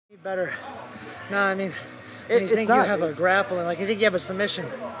better. No, I mean, you think you have a grapple and like you think you have a submission,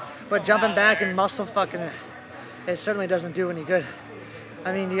 but jumping back and muscle fucking it certainly doesn't do any good.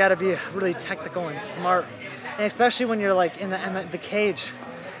 I mean, you got to be really technical and smart, and especially when you're like in the cage,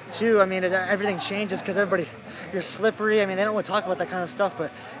 too. I mean, everything changes because you're slippery. I mean, they don't want to talk about that kind of stuff,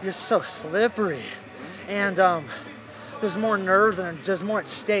 but you're so slippery, and there's more nerves and there's more at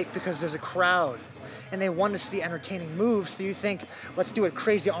stake because there's a crowd. And they want to see entertaining moves, so you think, let's do a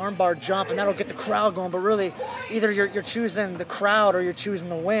crazy armbar jump, and that'll get the crowd going. But really, either you're choosing the crowd or you're choosing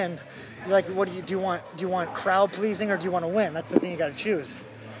the win. You're like, what do you want? Do you want crowd pleasing or do you want to win? That's the thing you got to choose.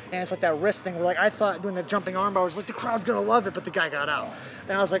 And it's like that wrist thing where like I thought doing the jumping armbar was like the crowd's gonna love it, but the guy got out.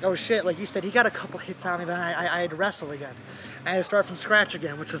 Then I was like, oh shit! Like you said, he got a couple hits on me, but I had to wrestle again. I had to start from scratch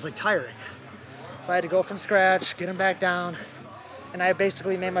again, which was like tiring. So I had to go from scratch, get him back down. And I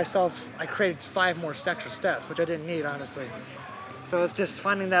basically made myself, I created 5 more extra steps, which I didn't need, honestly. So it's just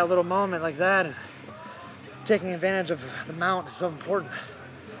finding that little moment like that and taking advantage of the mount is so important.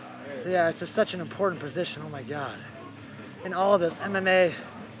 So yeah, it's just such an important position, oh my God. And all of this, MMA,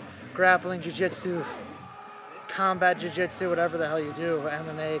 grappling, jiu-jitsu, combat jiu-jitsu, whatever the hell you do,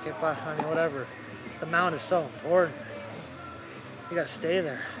 MMA, kickboxing, I mean, whatever. The mount is so important. You gotta stay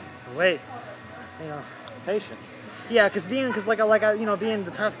there, wait, you know. Patience. Yeah, because being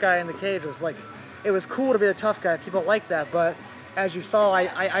the tough guy in the cage was like, it was cool to be the tough guy. People like that, but as you saw,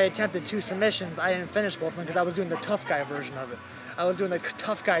 I attempted 2 submissions. I didn't finish both of them because I was doing the tough guy version of it. I was doing the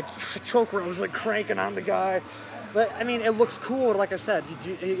tough guy choke where it was like cranking on the guy. But I mean, it looks cool. Like I said,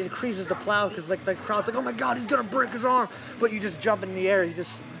 it increases the plow because like the crowd's like, oh my God, he's gonna break his arm. But you just jump in the air.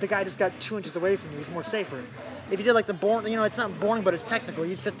 The guy just got 2 inches away from you. He's more safer. If you did like the boring, it's not boring, but it's technical.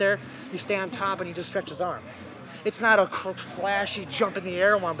 You sit there, you stay on top, and you just stretch his arm. It's not a flashy jump in the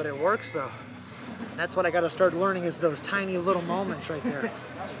air one, but it works though. That's what I got to start learning is those tiny little moments right there.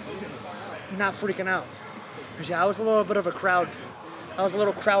 Not freaking out. Because yeah, I was a little bit of a crowd. I was a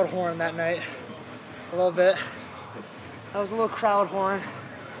little crowd horn that night. A little bit. I was a little crowd horn.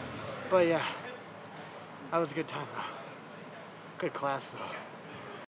 But yeah, that was a good time though. Good class though.